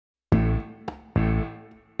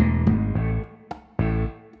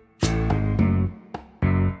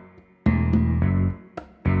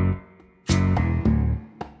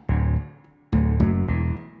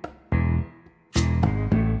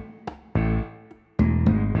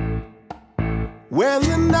when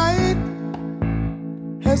the night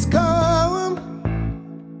has come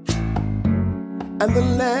and the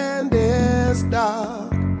land is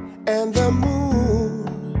dark and the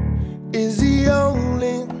moon is the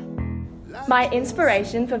only. My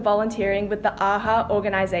inspiration for volunteering with the AHHA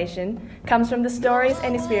organisation comes from the stories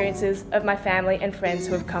and experiences of my family and friends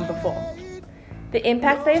who have come before. The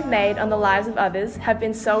impact they've made on the lives of others have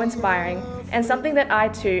been so inspiring and something that I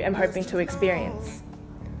too am hoping to experience.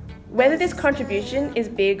 Whether this contribution is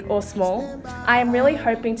big or small, I am really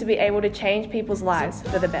hoping to be able to change people's lives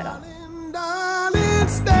for the better.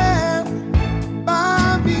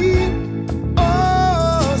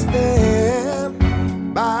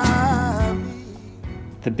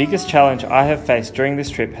 The biggest challenge I have faced during this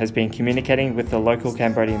trip has been communicating with the local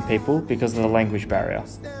Cambodian people because of the language barrier.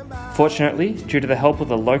 Fortunately, due to the help of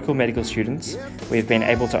the local medical students, we have been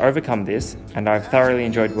able to overcome this, and I've thoroughly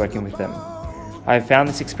enjoyed working with them. I have found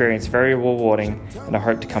this experience very rewarding, and I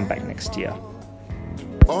hope to come back next year.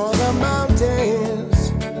 All the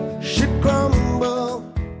mountains should crumble.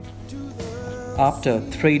 After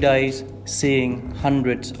 3 days seeing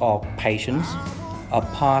hundreds of patients,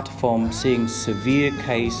 apart from seeing severe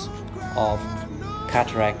case of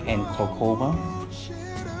cataract and glaucoma,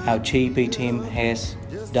 our GP team has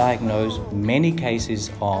diagnosed many cases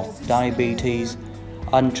of diabetes,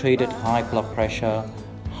 untreated high blood pressure,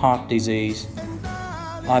 heart disease.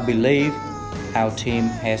 I believe our team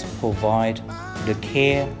has provided the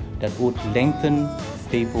care that would lengthen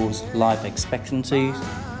people's life expectancies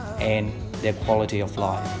and their quality of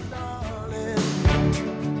life.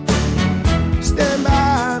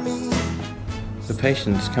 The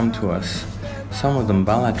patients come to us, some of them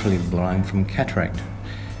bilaterally blind from cataract.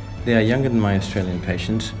 They are younger than my Australian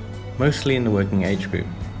patients, mostly in the working age group.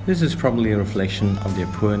 This is probably a reflection of their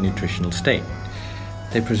poor nutritional state.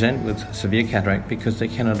 They present with severe cataract because they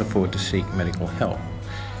cannot afford to seek medical help.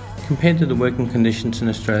 Compared to the working conditions in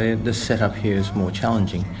Australia, the setup here is more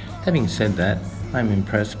challenging. Having said that, I am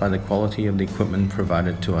impressed by the quality of the equipment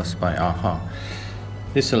provided to us by AHHA.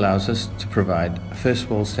 This allows us to provide first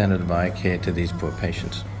world standard of eye care to these poor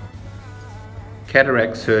patients.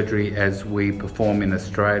 Cataract surgery as we perform in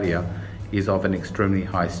Australia is of an extremely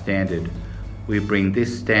high standard. We bring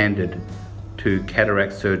this standard to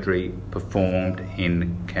cataract surgery performed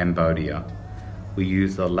in Cambodia. We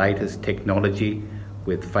use the latest technology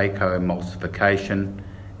with phacoemulsification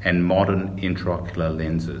and modern intraocular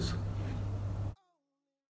lenses.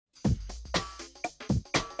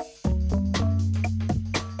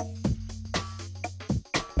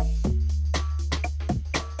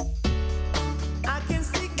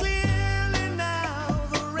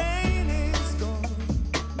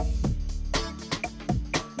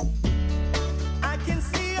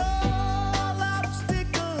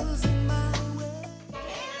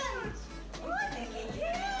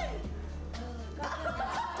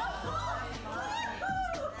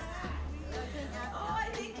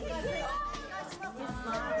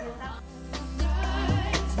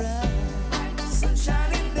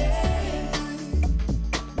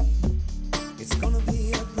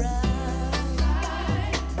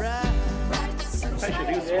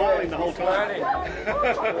 He was smiling the whole time.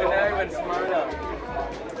 Even smiler.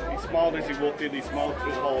 He smiled as he walked in, he smiled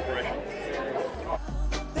through the whole operation.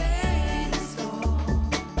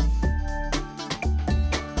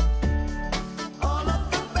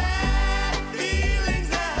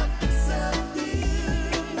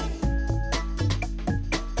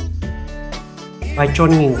 By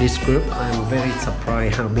joining this group, I'm very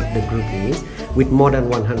surprised how big the group is, with more than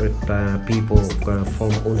 100 people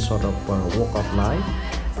from all sort of walk of life,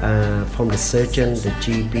 from the surgeon, the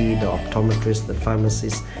GP, the optometrist, the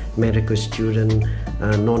pharmacist, medical student,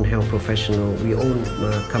 non-health professional. We all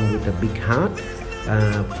come with a big heart,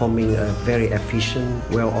 forming a very efficient,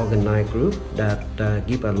 well-organized group that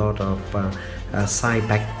give a lot of side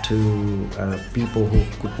back to people who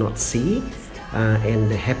could not see, and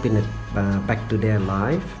the happiness back to their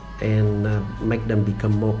life, and make them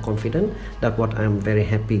become more confident. That's what I'm very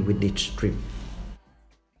happy with this trip.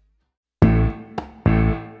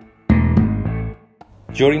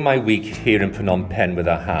 During my week here in Phnom Penh with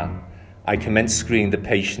AHHA, I commenced screening the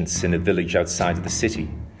patients in a village outside of the city.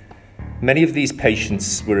 Many of these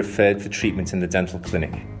patients were referred for treatment in the dental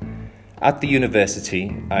clinic. At the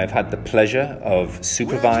university, I have had the pleasure of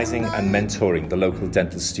supervising and mentoring the local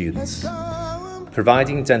dental students.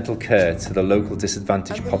 Providing dental care to the local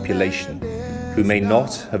disadvantaged population who may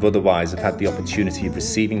not have otherwise have had the opportunity of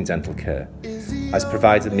receiving dental care has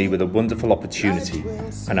provided me with a wonderful opportunity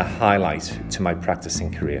and a highlight to my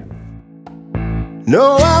practicing career.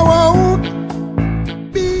 No, I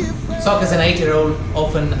won't be So as an 8-year-old,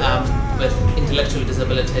 often with intellectual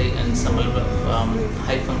disability and some level of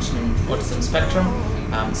high functioning autism spectrum.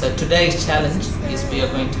 So today's challenge is we are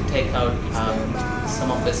going to take out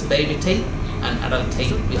some of his baby teeth and adult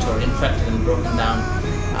teeth which are infected and broken down,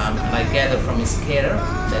 and I gather from his carer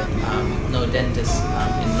that no dentist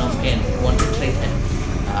in Phnom Penh want to treat him.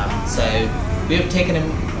 So we have taken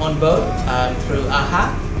him on board through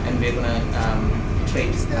AHHA, and we're going to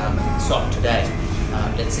treat Sok today.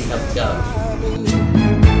 Let's see how it goes.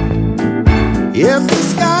 If the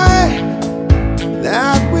sky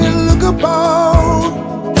that we look upon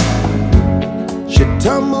should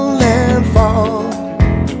tumble and fall,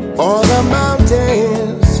 or the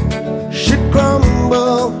mountains should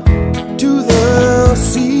crumble to the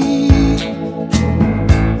sea,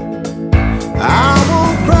 I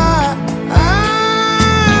won't cry,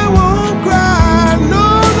 no,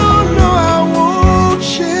 no, no, I won't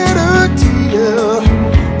shed a tear,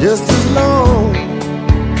 just as long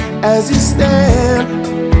as you stand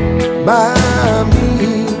by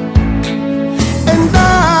me. And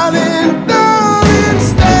darling, darling,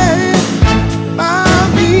 stand by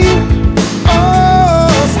me. Oh,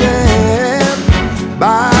 stand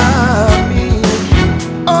by me.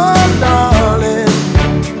 Oh, darling,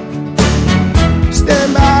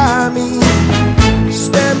 stand by me.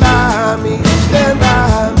 Stand by me. Stand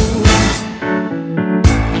by me.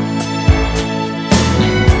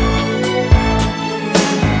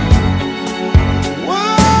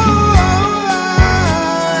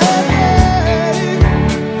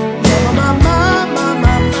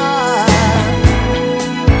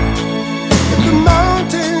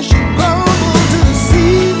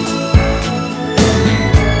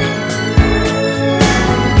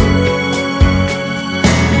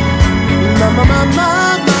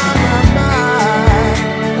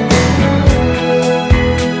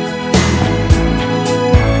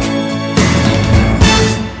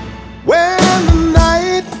 When the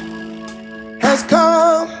night has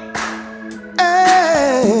come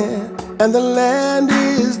and the land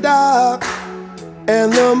is dark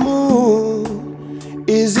and the moon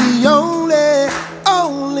is the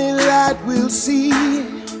only light we'll see,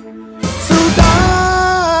 so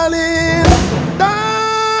darling,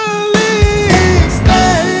 darling,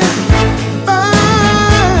 stand by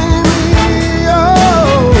me.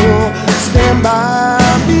 Oh, stand by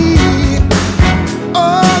me.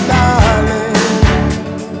 Oh, darling,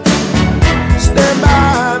 stand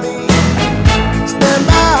by me. Stand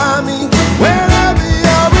by me. Whenever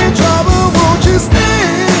you're in trouble, won't you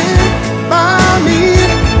stand by me?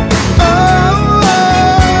 Oh,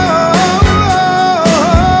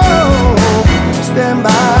 stand by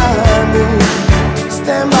me.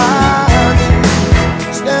 Stand by me.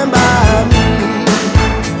 Stand by me.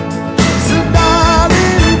 So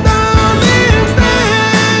darling, darling, stand.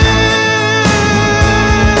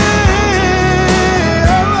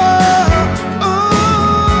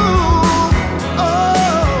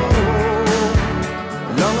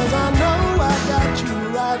 Long as I know I got you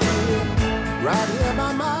right here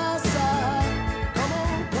by my